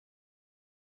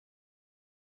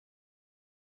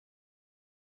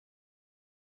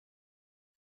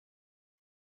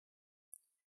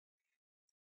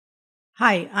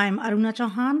Hi, I'm Aruna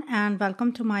Chauhan and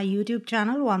welcome to my YouTube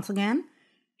channel once again.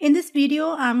 In this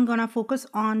video, I'm gonna focus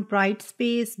on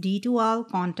Brightspace D2L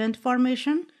content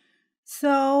formation.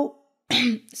 So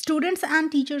students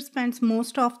and teachers spend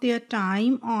most of their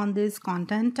time on this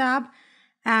content tab,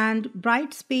 and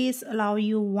Brightspace allow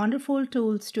you wonderful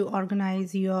tools to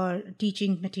organize your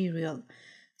teaching material.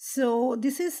 So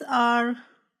this is our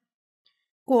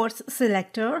course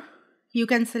selector. You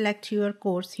can select your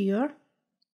course here.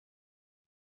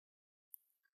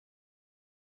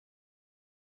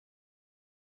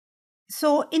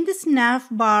 So in this nav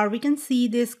bar, we can see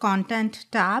this content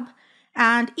tab.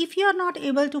 And if you are not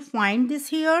able to find this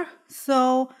here,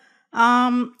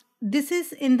 this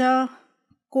is in the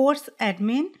course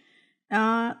admin.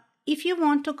 If you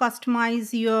want to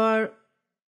customize your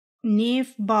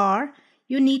nav bar,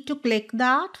 you need to click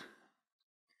that.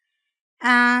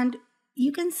 And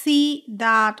you can see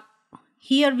that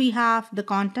here we have the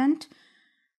content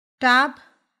tab,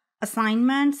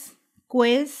 assignments,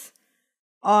 quiz,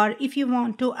 or if you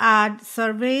want to add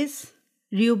surveys,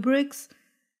 rubrics,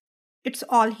 it's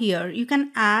all here. You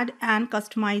can add and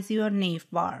customize your nav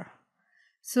bar.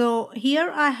 So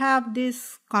here I have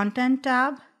this content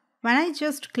tab. When I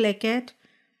just click it,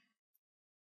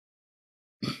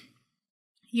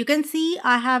 you can see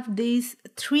I have these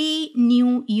 3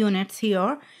 new units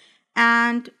here,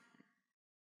 and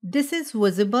this is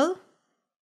visible.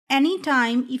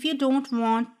 Anytime if you don't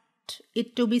want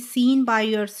it to be seen by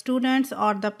your students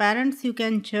or the parents, you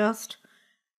can just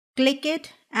click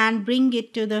it and bring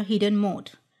it to the hidden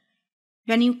mode.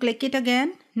 When you click it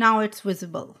again, now it's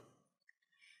visible.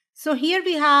 So here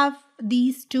we have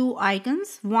these 2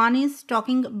 icons. One is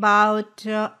talking about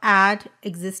add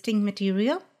existing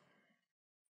material.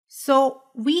 So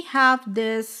we have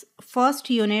this first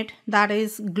unit, that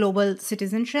is global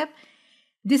citizenship.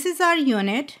 This is our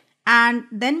unit. And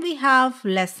then we have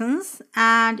lessons,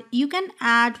 and you can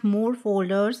add more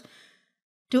folders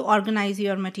to organize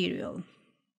your material.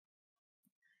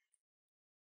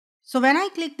 So when I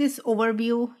click this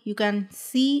overview, you can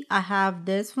see I have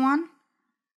this one.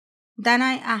 Then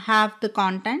I have the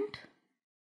content.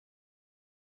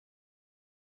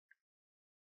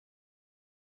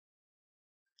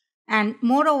 And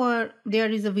moreover, there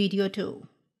is a video too.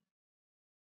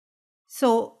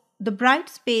 So the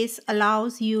Brightspace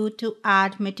allows you to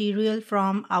add material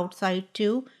from outside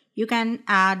too. You can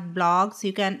add blogs,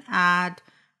 you can add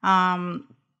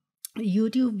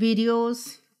YouTube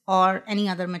videos or any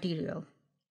other material.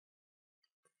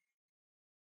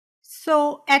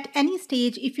 So at any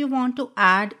stage, if you want to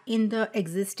add in the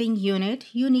existing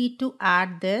unit, you need to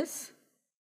add this.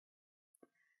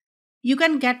 You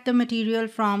can get the material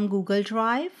from Google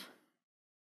Drive.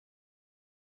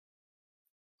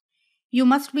 You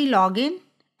must be logged in,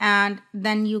 and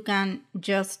then you can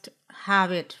just have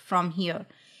it from here.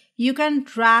 You can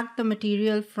drag the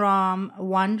material from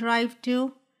OneDrive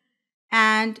too,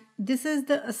 and this is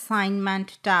the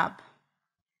assignment tab.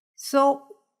 So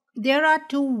there are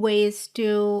 2 ways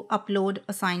to upload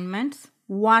assignments.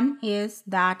 One is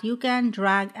that you can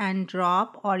drag and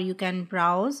drop, or you can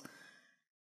browse.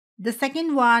 The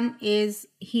second one is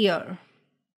here.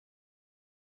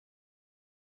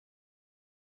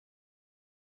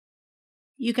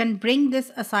 You can bring this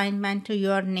assignment to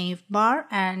your nav bar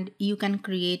and you can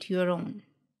create your own.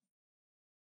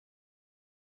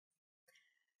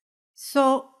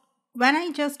 So when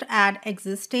I just add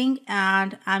existing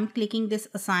and I'm clicking this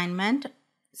assignment,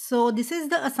 so this is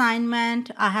the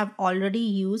assignment I have already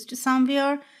used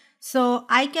somewhere. So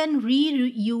I can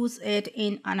reuse it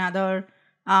in another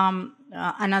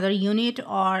unit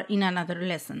or in another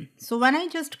lesson. So when I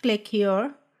just click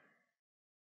here,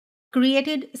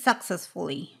 created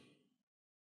successfully.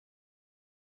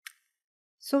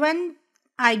 So when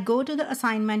I go to the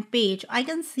assignment page, I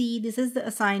can see this is the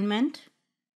assignment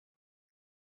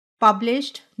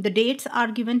published. The dates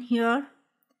are given here,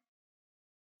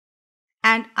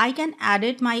 and I can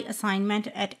edit my assignment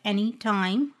at any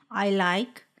time I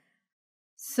like.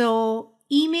 So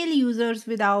email users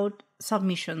without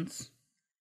submissions.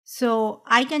 So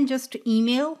I can just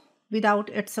email without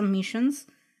its submissions.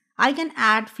 I can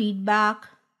add feedback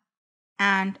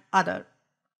and other.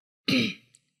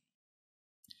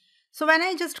 So when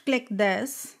I just click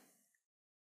this,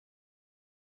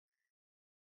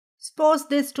 suppose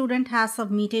this student has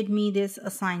submitted me this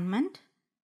assignment.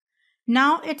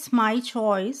 Now it's my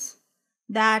choice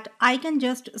that I can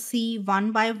just see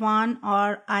one by one,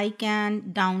 or I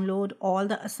can download all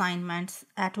the assignments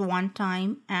at one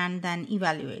time and then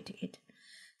evaluate it.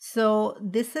 So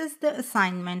this is the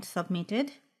assignment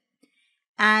submitted,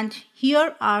 and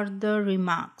here are the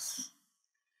remarks.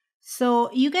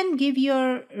 So you can give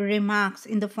your remarks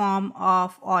in the form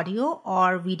of audio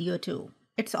or video too.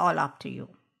 It's all up to you.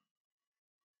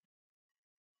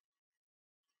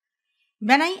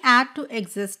 When I add to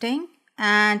existing,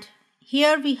 and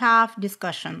here we have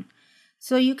discussion.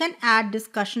 So you can add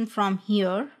discussion from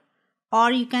here,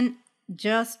 or you can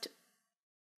just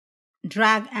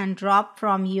drag and drop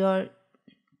from your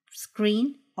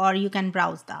screen, or you can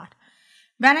browse that.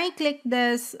 When I click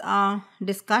this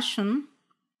discussion,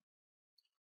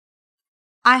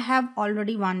 I have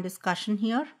already one discussion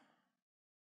here.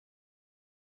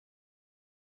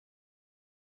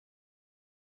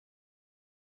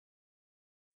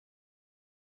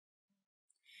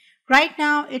 Right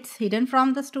now it's hidden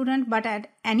from the student, but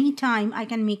at any time I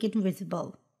can make it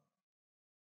visible.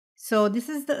 So this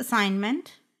is the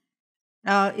assignment.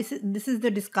 This is the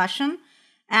discussion.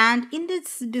 And in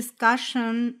this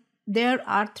discussion, there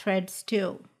are threads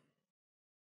too.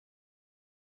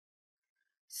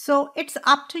 So it's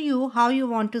up to you how you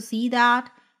want to see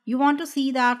that. You want to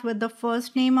see that with the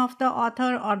first name of the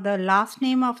author or the last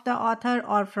name of the author,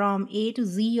 or from A to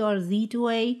Z or Z to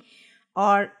A,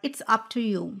 or it's up to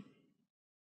you.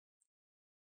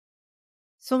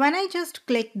 So when I just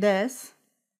click this,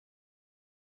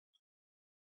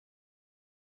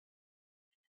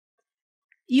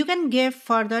 you can give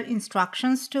further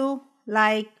instructions too,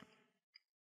 like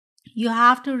you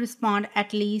have to respond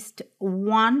at least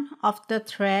one of the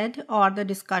thread or the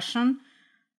discussion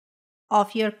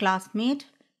of your classmate.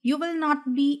 You will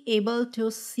not be able to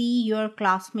see your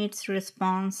classmate's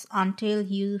response until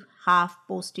you have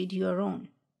posted your own.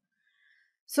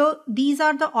 So these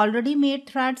are the already made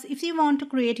threads. If you want to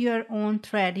create your own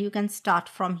thread, you can start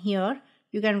from here.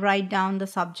 You can write down the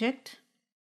subject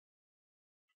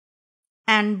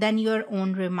and then your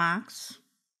own remarks.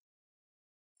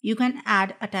 You can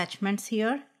add attachments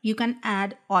here. You can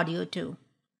add audio too.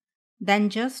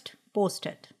 Then just post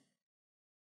it.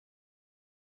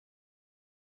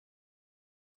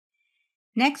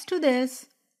 Next to this,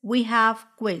 we have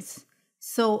quiz.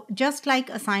 So just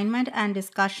like assignment and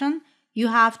discussion, you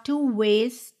have two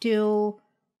ways to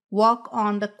work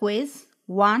on the quiz.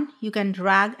 One, you can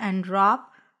drag and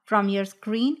drop from your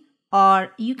screen,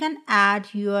 or you can add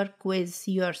your quiz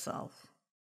yourself.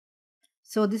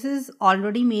 So this is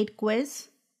already made quiz.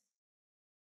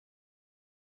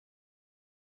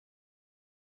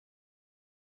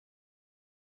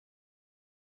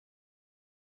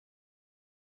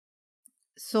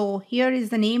 So here is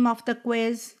the name of the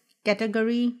quiz,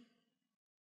 category.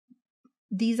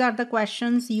 These are the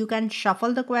questions. You can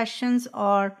shuffle the questions,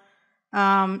 or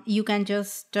you can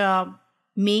just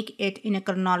make it in a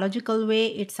chronological way.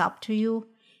 It's up to you.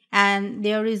 And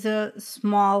there is a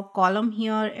small column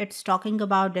here. It's talking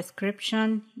about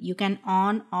description. You can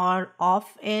on or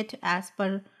off it as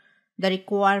per the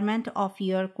requirement of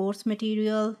your course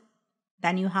material.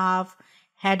 Then you have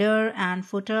header and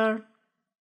footer.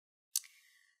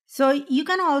 So you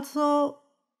can also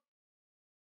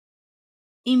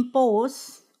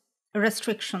impose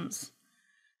restrictions.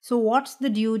 So what's the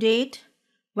due date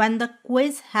when the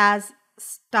quiz has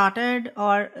started,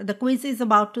 or the quiz is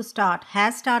about to start,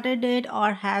 has started date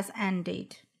or has end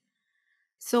date.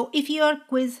 So if your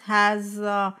quiz has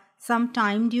some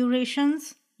time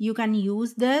durations, you can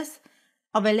use this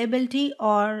availability,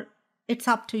 or it's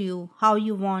up to you how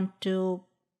you want to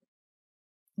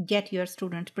get your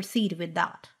student proceed with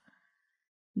that.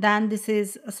 Then this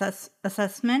is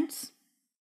assessments.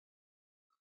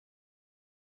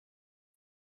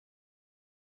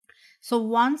 So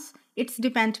once it's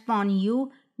depend upon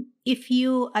you if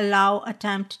you allow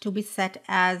attempt to be set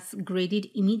as graded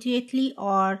immediately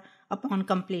or upon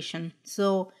completion.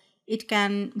 So it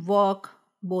can work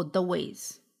both the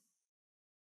ways.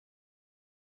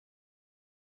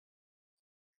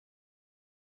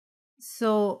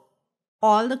 So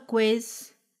all the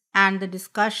quiz and the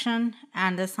discussion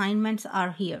and the assignments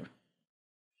are here.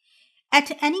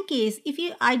 At any case, if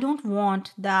I don't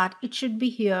want that it should be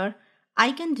here,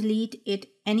 I can delete it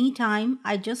anytime.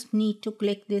 I just need to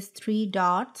click these three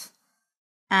dots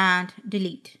and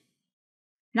delete.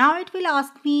 Now it will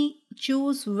ask me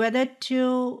choose whether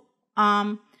to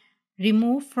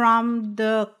remove from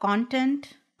the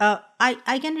content.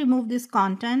 I can remove this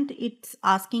content. It's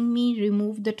asking me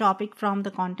remove the topic from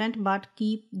the content but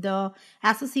keep the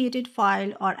associated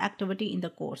file or activity in the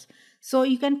course. So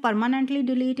you can permanently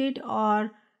delete it,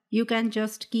 or you can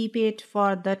just keep it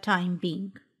for the time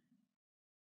being.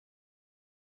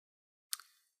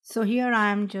 So here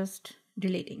I am just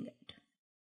deleting it.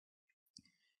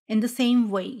 In the same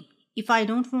way, if I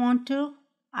don't want to,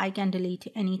 I can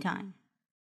delete anytime.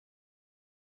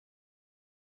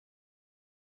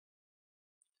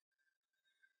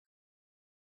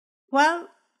 Well,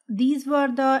 these were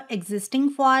the existing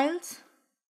files.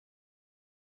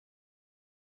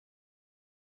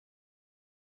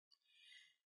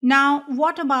 Now,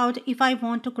 what about if I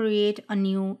want to create a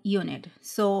new unit?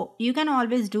 So you can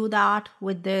always do that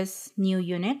with this new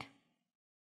unit.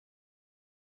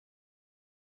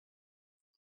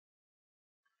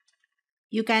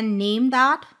 You can name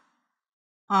that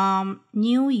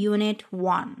new unit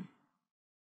 1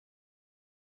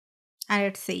 and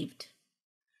it's saved.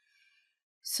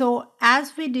 So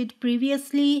as we did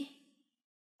previously,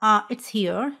 it's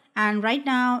here and right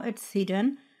now it's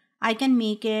hidden. I can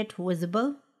make it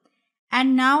visible.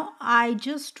 And now I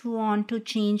just want to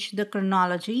change the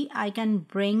chronology. I can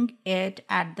bring it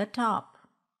at the top.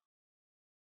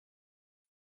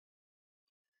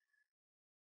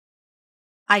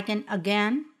 I can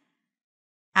again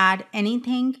add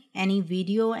anything, any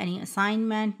video, any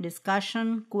assignment,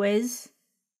 discussion, quiz.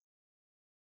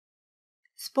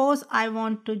 Suppose I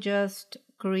want to just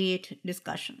create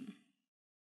discussion.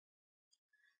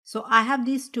 So I have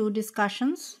these 2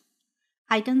 discussions.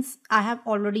 I have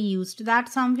already used that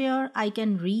somewhere. I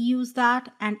can reuse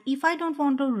that. And if I don't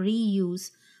want to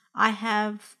reuse, I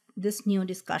have this new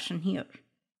discussion here.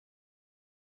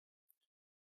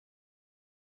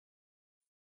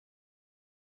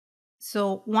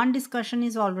 So one discussion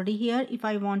is already here. If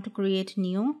I want to create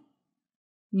new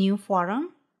forum,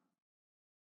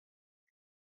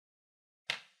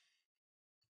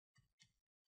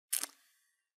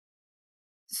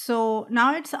 so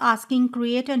now it's asking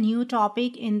create a new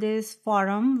topic in this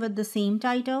forum with the same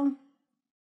title.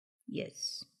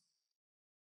 Yes.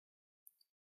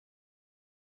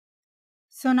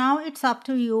 So now it's up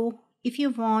to you if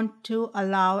you want to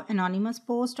allow anonymous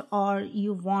post or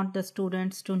you want the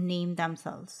students to name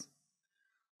themselves.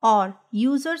 Or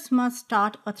users must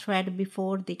start a thread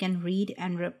before they can read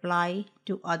and reply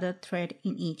to other thread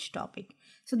in each topic.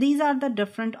 So these are the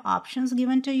different options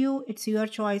given to you. It's your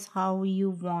choice how you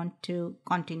want to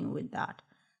continue with that.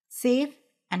 Save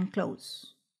and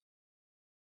close.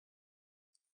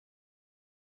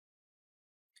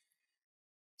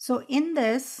 So in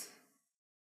this,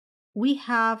 we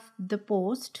have the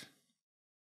post.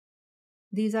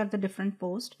 These are the different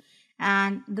posts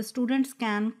and the students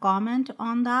can comment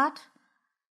on that.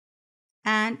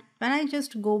 And when I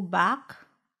just go back,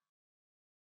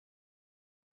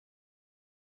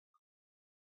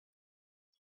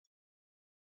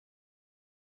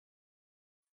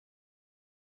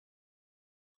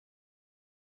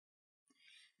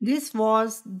 this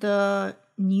was the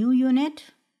new unit.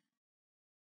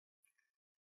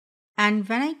 And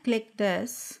when I click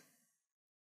this,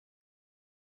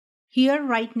 here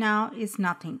right now is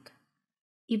nothing.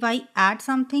 If I add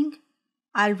something,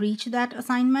 I'll reach that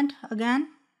assignment again.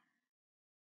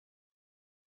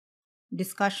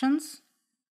 Discussions.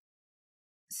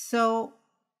 So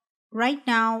right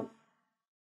now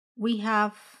we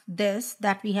have this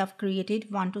that we have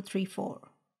created 1, 2, 3, 4.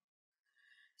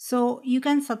 So you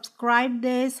can subscribe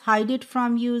this, hide it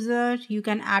from user, you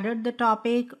can edit the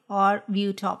topic or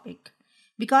view topic.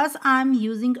 Because I'm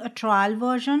using a trial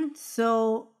version,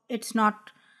 so it's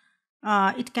not,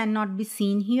 it cannot be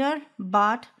seen here.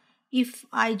 But if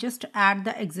I just add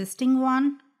the existing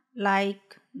one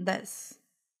like this,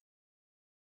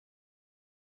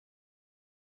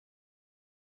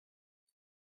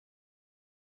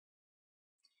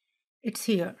 it's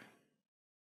here.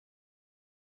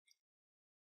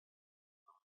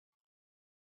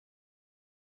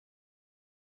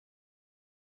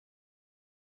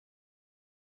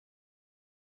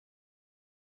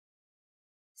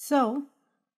 So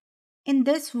in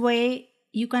this way,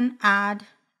 you can add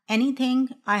anything.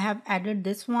 I have added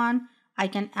this one. I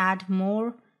can add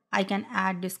more. I can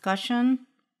add discussion.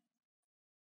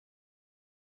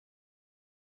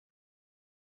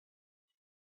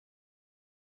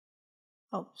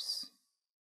 Oops.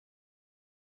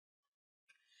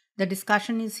 The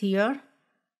discussion is here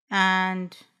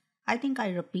and I think I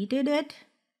repeated it.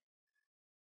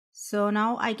 So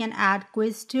now I can add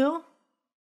quiz too.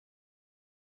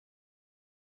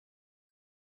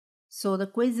 So the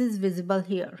quiz is visible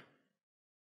here.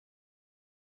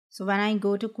 So when I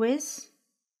go to quiz,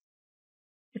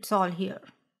 it's all here.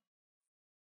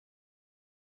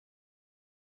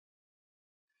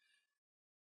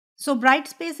 So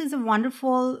Brightspace is a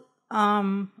wonderful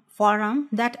forum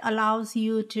that allows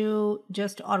you to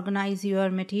just organize your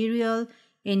material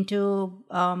into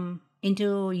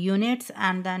units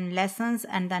and then lessons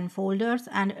and then folders,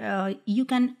 and you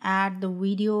can add the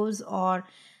videos or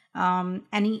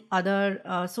any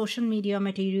other social media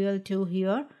material to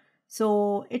here.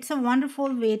 So it's a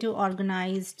wonderful way to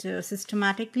organize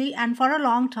systematically, and for a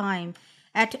long time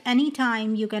At any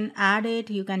time you can add it,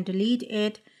 you can delete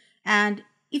it, and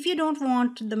if you don't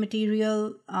want the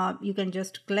material, you can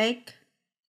just click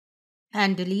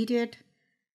and delete it.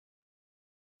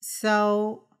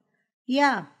 So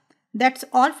yeah, that's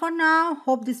all for now.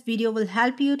 Hope this video will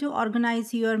help you to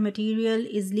organize your material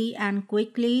easily and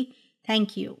quickly.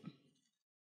 Thank you.